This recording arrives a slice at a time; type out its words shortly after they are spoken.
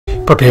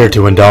Prepare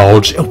to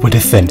indulge in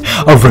witnessing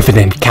a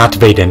riveting,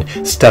 captivating,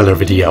 stellar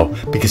video,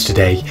 because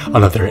today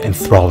another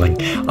enthralling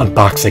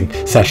unboxing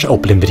 /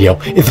 opening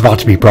video is about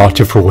to be brought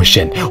to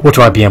fruition. What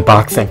do I be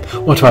unboxing?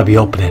 What do I be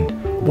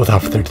opening?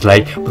 Without further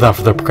delay, without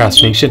further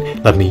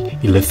procrastination, let me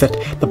elicit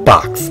the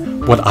box.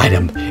 What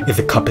item is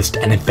encompassed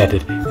and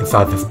embedded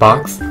inside this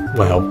box?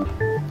 Well,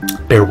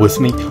 bear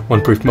with me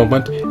one brief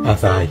moment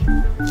as I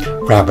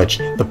ravage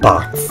the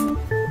box.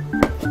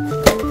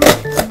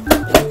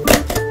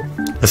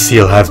 The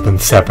seal has been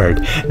severed.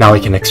 Now we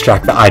can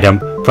extract the item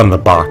from the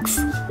box.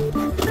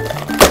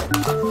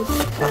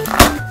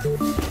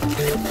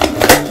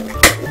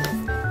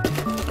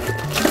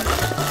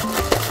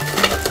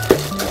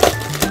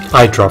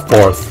 I draw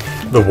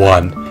forth the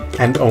one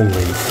and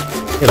only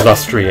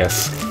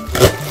illustrious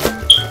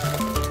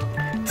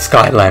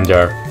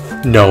Skylander,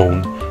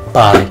 known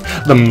by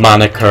the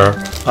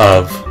moniker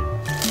of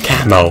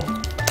Camo.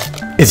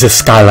 Is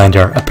this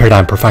Skylander a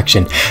paradigm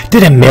perfection?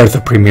 Did it merit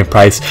the premium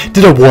price?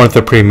 Did it warrant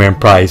the premium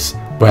price?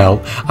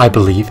 Well, I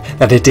believe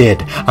that it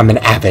did. I'm an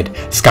avid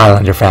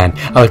Skylander fan.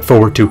 I look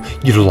forward to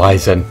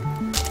utilizing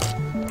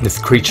this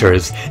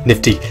creature's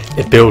nifty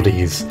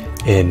abilities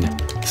in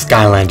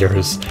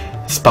Skylanders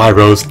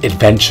Spyro's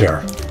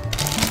adventure.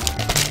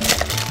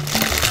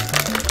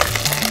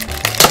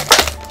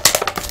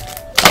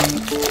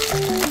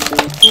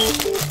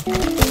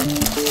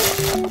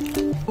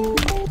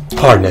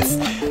 Harness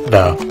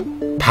the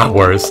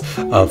powers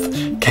of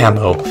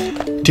Camo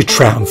to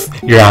trounce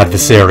your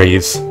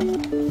adversaries.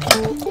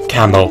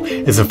 Camo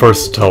is a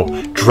versatile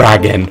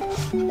dragon.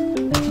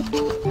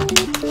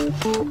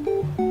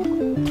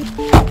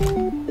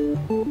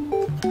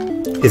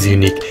 His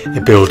unique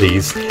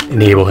abilities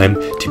enable him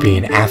to be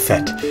an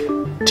asset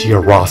to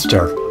your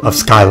roster of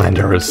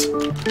Skylanders.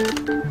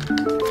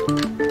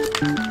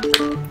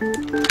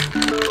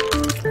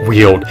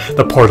 Wield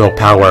the portal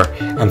power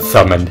and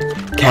summon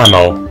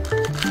Camo.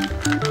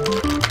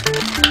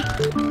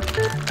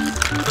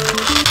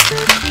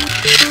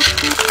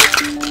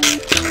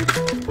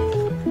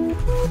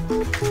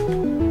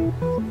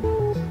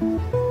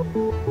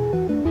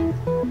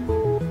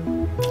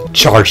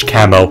 Charge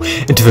Camo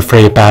into the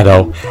fray of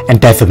battle and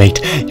decimate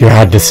your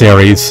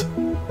adversaries.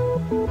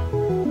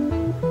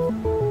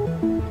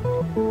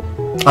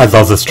 I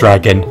love this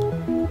dragon.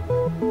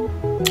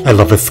 I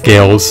love his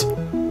scales.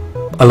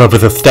 I love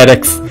his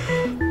aesthetics.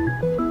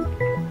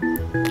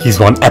 He's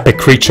one epic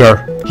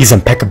creature. He's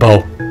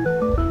impeccable.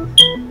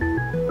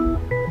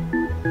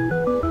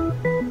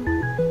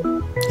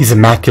 He's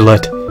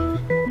immaculate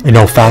in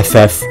all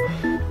facets.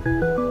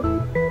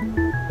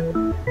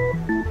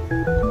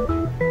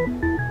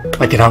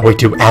 I cannot wait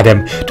to add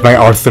him to my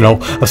arsenal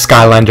of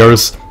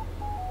Skylanders.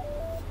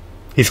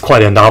 He's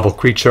quite a novel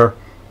creature.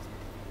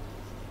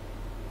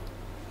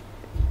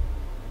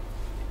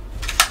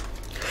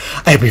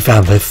 I hope you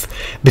found this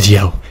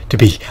video to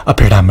be a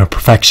paradigm of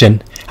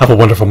perfection. Have a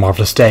wonderful,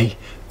 marvelous day.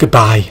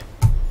 Goodbye.